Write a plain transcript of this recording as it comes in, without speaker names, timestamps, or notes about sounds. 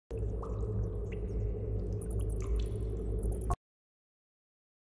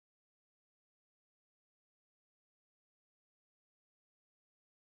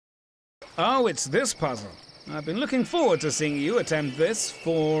Oh, it's this puzzle. I've been looking forward to seeing you attempt this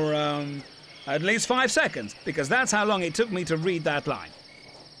for, at least 5 seconds, because that's how long it took me to read that line.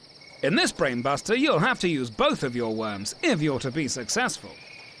 In this brainbuster, you'll have to use both of your worms if you're to be successful.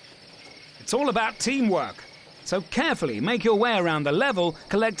 It's all about teamwork, so carefully make your way around the level,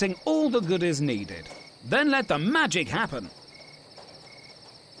 collecting all the goodies needed. Then let the magic happen.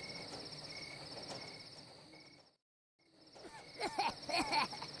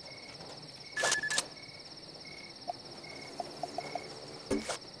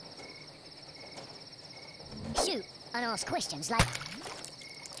 Shoot and ask questions like...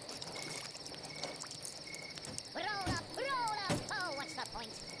 Roll up, oh, what's the point?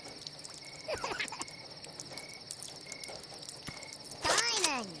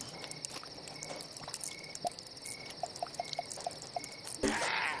 Diamond!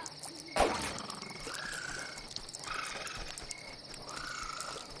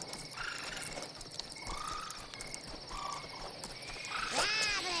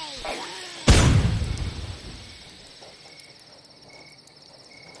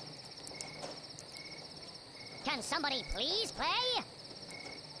 Can somebody please play?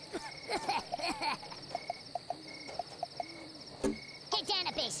 Get down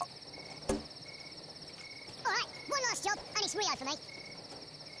a bit. Alright, one last job, and it's Rio for me.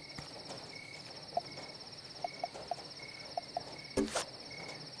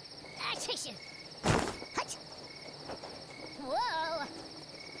 Tissue. Hut. Whoa.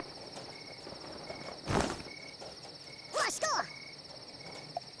 What a score!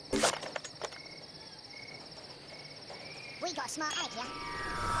 We got a smart aleck here.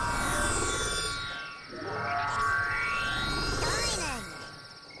 Diamond!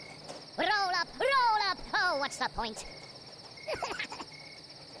 Roll up, oh, what's the point?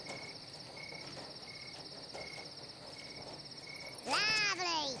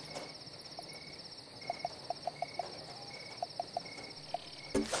 Lovely!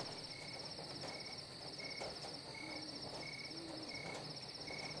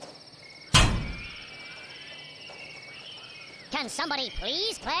 Can somebody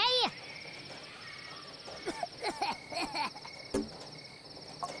please play?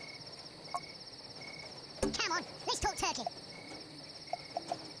 Come on, let's talk turkey.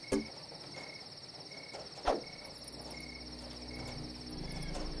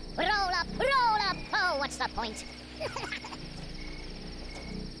 Roll up, oh, what's the point?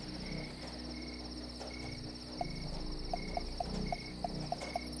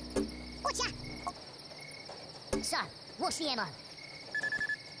 Watcha! So, what's the MO?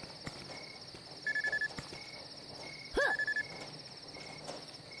 Huh.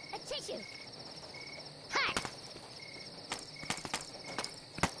 A tissue. Ha!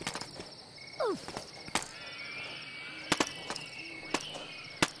 Oof.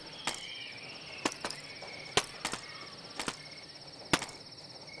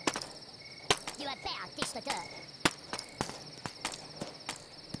 You had better dish the dirt.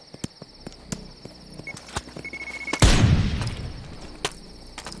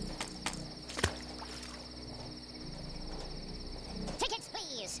 Tickets,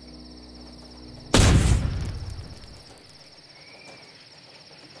 please.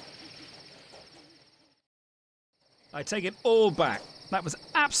 I take it all back. That was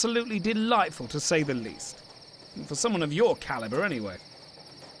absolutely delightful, to say the least. For someone of your caliber, anyway.